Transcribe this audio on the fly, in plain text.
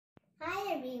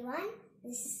everyone,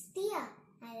 this is Thea.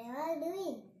 How are you all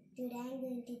doing? Today I am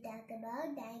going to talk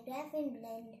about Digraph and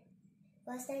Blend.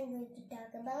 First I am going to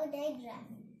talk about digraph.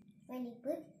 When you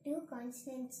put two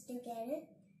consonants together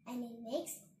and it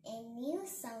makes a new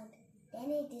sound, then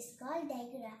it is called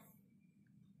digraph.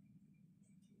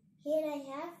 Here I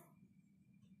have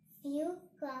few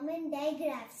common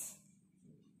digraphs.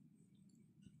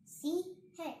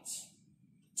 CH,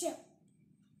 chip,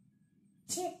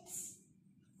 chips.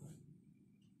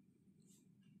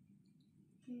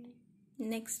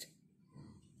 Next.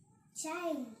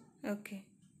 Child. Okay.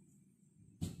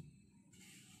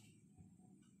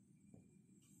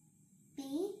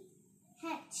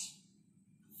 PH.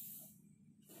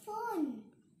 Phone.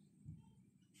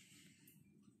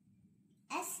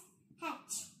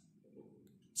 SH.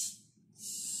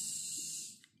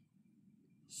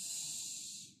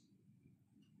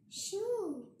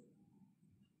 Shoe.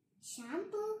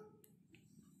 Shampoo.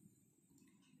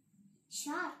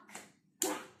 Shark.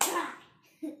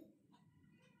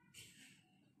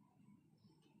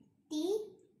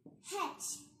 TH.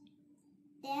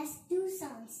 There's two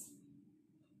sounds.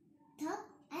 Th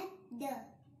and the.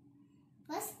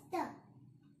 First the.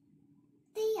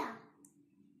 Thea.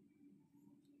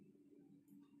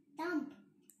 Thump.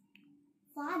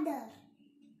 Father.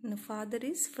 No, father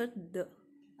is for the.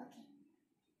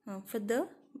 Okay. For the.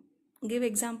 Give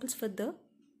examples for the.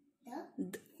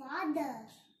 The father.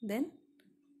 Then.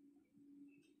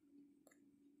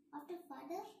 After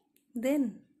father.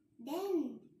 Then.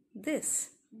 This.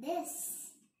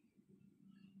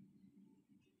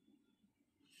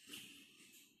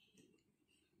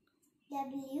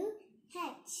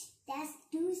 WH. That's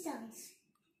two sounds.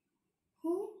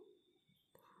 Who?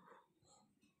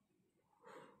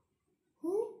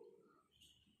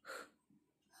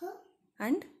 Huh?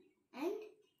 And.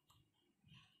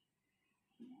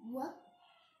 What?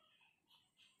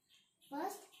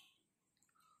 First.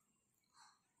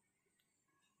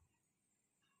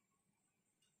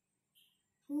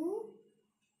 Who?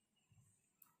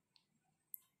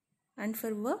 And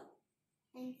for wa.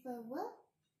 And for what?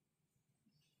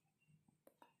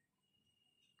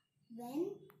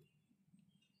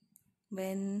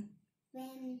 When.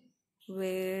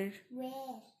 Where.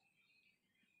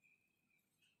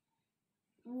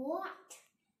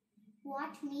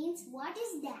 What means what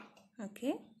is that?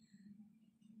 Okay.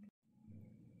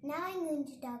 Now I'm going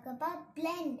to talk about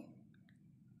blend.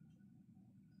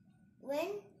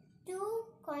 When two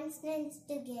consonants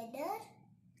together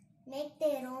make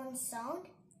their own sound,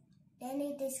 then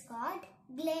it is called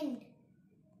blend.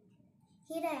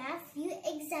 Here I have few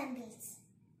examples.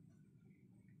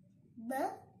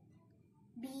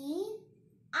 B,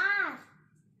 R,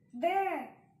 burr,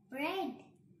 bread.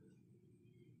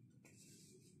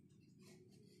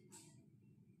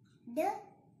 Der.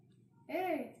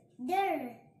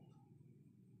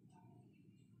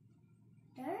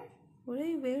 What are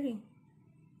you wearing?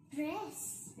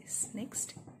 Dress. Yes.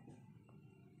 Next.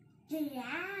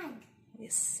 Drag.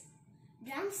 Yes.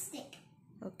 Drumstick.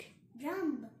 Okay.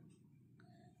 Drum.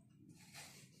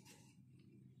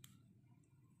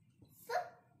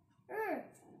 Fur.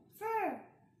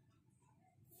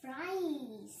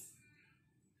 Fries.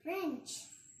 French.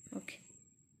 Okay.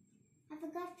 I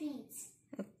forgot freeze.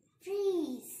 Okay.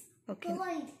 Freeze. Okay.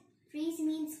 Cold. Freeze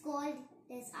means cold.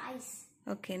 There's ice.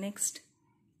 Okay. Next.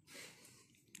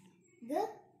 Girl.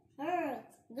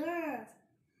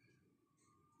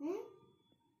 What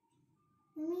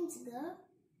means girl?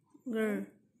 Girl.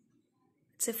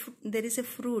 It's a there is a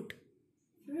fruit.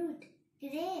 Fruit.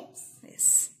 Grapes.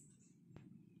 Yes.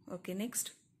 Okay.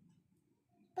 Next.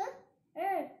 Purr.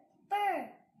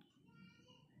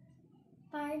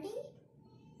 Party?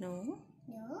 No.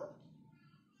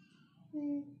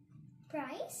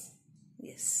 Price?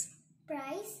 Yes.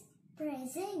 Price.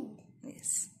 Present.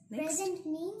 Yes. Next. Present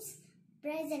means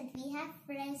present. We have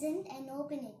present and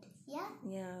open it. Yeah?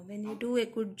 Yeah. When you do a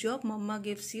good job, Mama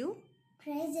gives you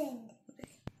present.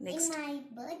 Next. In my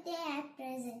birthday, I have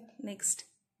present. Next.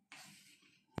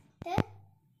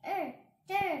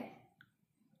 Tur.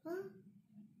 Huh?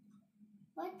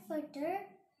 What for tur?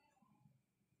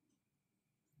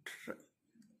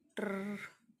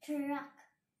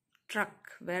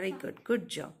 Truck. Very good. Good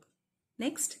job.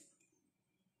 Next.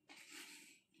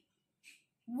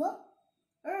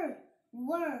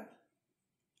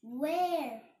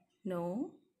 Where?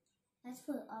 No. That's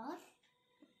for R.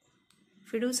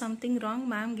 If you do something wrong,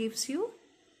 ma'am gives you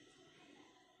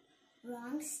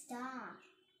wrong star.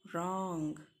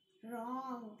 Wrong.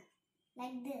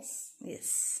 Like this.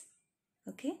 Yes.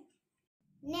 Okay.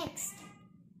 Next.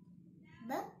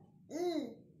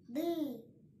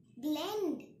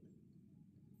 Blend.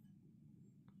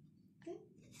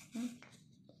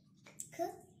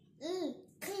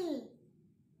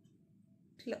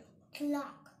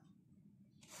 Clock.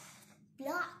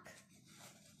 Block.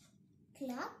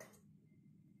 Clock.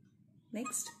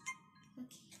 Next.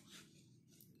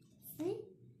 Okay.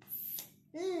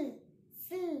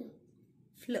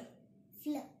 Flower.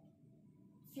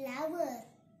 Flower.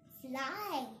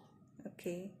 Fly.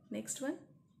 Okay. Next one.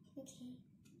 Okay.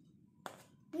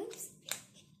 Oops.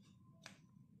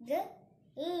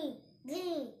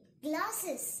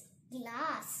 Glasses.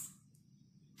 Glass.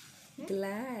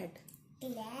 Glad.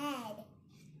 Glad.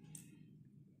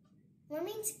 What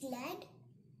means glad?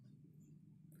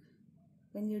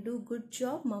 When you do good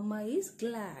job, mama is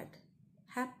glad.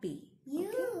 Happy.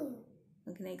 You.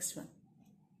 Okay, next one.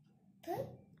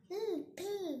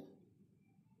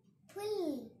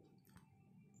 Pull.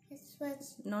 This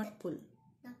was Not pull.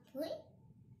 not pull.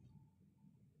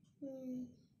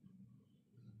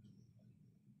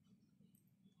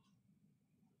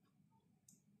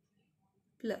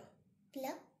 Plug.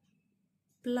 Plug.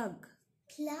 Plug.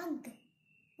 Plug.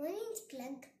 What means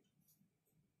plug?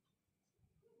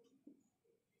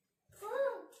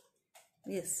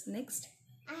 Yes, next.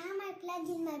 I have my plug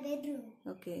in my bedroom.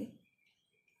 Okay.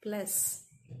 Plus.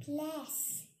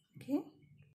 Plus. Okay.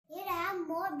 Here I have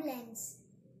more blends.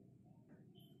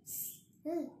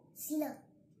 Slow.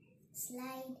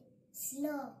 Slide.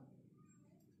 Slow.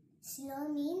 Slow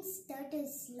means turtle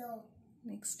slow.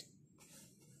 Next.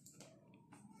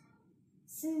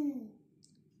 Sn.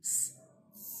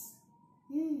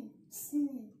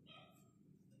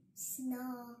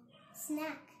 Snow.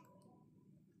 Snack.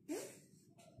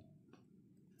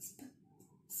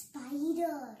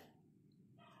 Spider.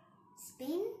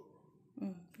 Spin.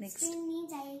 Next. Spin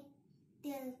means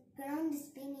the ground is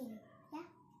spinning. Yeah.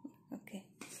 Okay.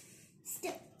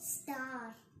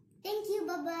 Star. Thank you.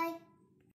 Bye bye.